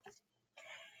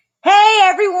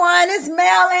everyone. It's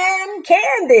Mel and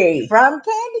Candy from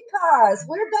Candy Cars.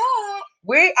 We're back.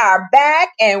 We are back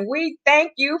and we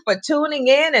thank you for tuning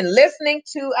in and listening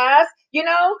to us.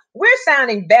 We're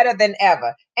sounding better than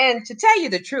ever. And to tell you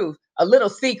the truth, a little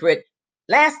secret,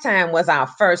 last time was our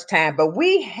first time, but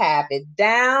we have it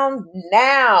down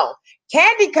now.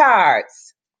 Candy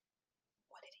Cards.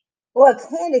 Well,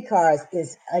 Candy Cars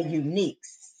is a unique,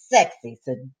 sexy,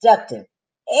 seductive,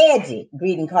 edgy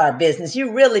greeting card business.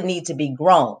 You really need to be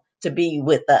grown to be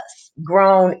with us.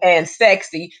 Grown and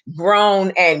sexy,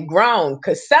 grown and grown.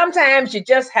 Because sometimes you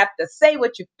just have to say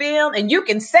what you feel and you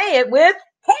can say it with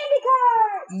Candy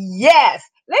Cards. Yes.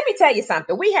 Let me tell you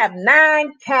something. We have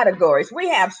 9 categories. We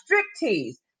have strict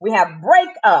tease, we have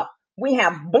breakup, we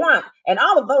have blunt, and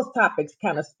all of those topics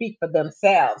kind of speak for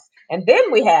themselves. And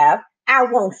then we have I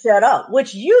Won't Shut Up,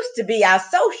 which used to be our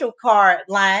social card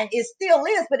line. It still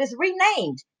is, but it's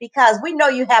renamed because we know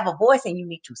you have a voice and you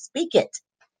need to speak it.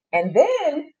 And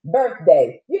then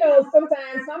birthday.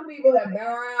 Sometimes some people have been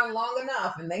around long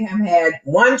enough and they have had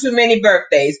one too many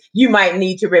birthdays. You might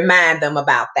need to remind them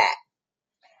about that.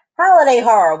 Holiday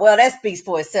horror. Well, that speaks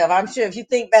for itself. I'm sure if you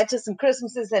think back to some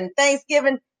Christmases and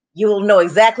Thanksgiving, you'll know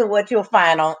exactly what you'll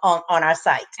find on our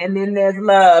site. And then there's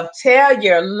love. Tell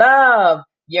your love,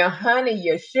 your honey,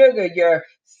 your sugar, your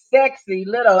sexy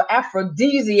little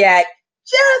aphrodisiac,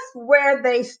 just where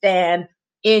they stand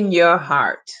in your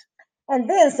heart. And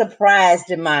then surprise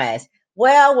demise.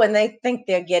 Well, when they think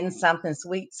they're getting something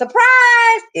sweet,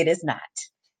 surprise, it is not.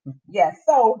 Yes.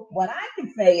 So what I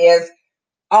can say is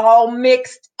all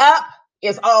mixed up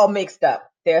is all mixed up.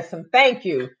 There's some thank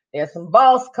you. There's some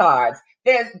boss cards.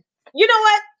 You know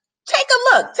what? Take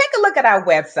a look. Take a look at our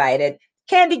website at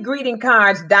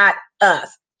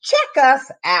candygreetingcards.us. Check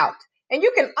us out. And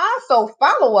you can also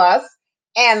follow us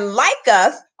and like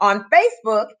us on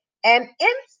Facebook and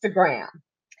Instagram.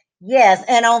 Yes,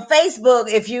 and on Facebook,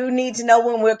 if you need to know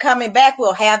when we're coming back,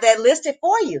 we'll have that listed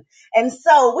for you. And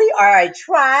so we are a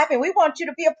tribe, and we want you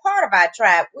to be a part of our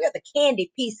tribe. We're the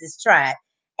Candy Pieces tribe.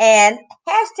 And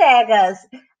hashtag us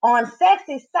on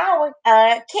Sexy Sour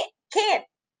can't.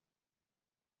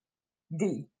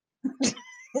 D.